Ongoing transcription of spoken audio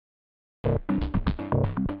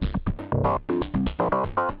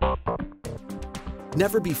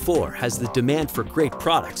Never before has the demand for great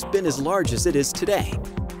products been as large as it is today.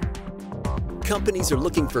 Companies are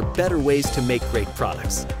looking for better ways to make great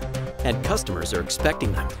products, and customers are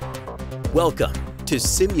expecting them. Welcome to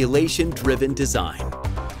Simulation-Driven Design.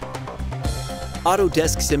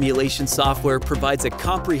 Autodesk simulation software provides a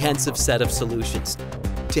comprehensive set of solutions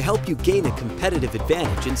to help you gain a competitive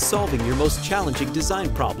advantage in solving your most challenging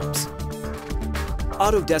design problems.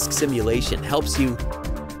 Autodesk Simulation helps you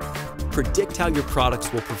predict how your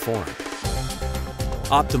products will perform,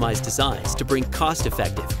 optimize designs to bring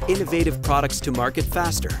cost-effective, innovative products to market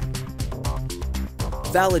faster,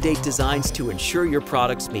 validate designs to ensure your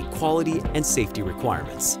products meet quality and safety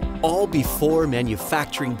requirements, all before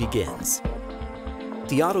manufacturing begins.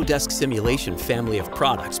 The Autodesk Simulation family of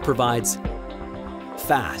products provides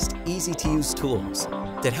fast, easy-to-use tools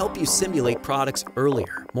that help you simulate products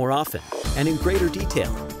earlier, more often, and in greater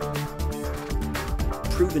detail.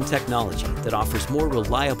 Proven technology that offers more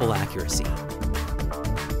reliable accuracy.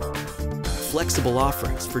 Flexible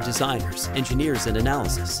offerings for designers, engineers, and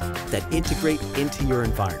analysis that integrate into your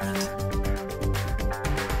environment.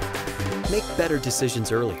 Make better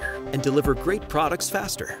decisions earlier and deliver great products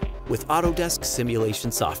faster with Autodesk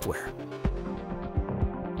Simulation software.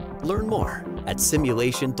 Learn more at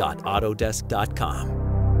simulation.autodesk.com.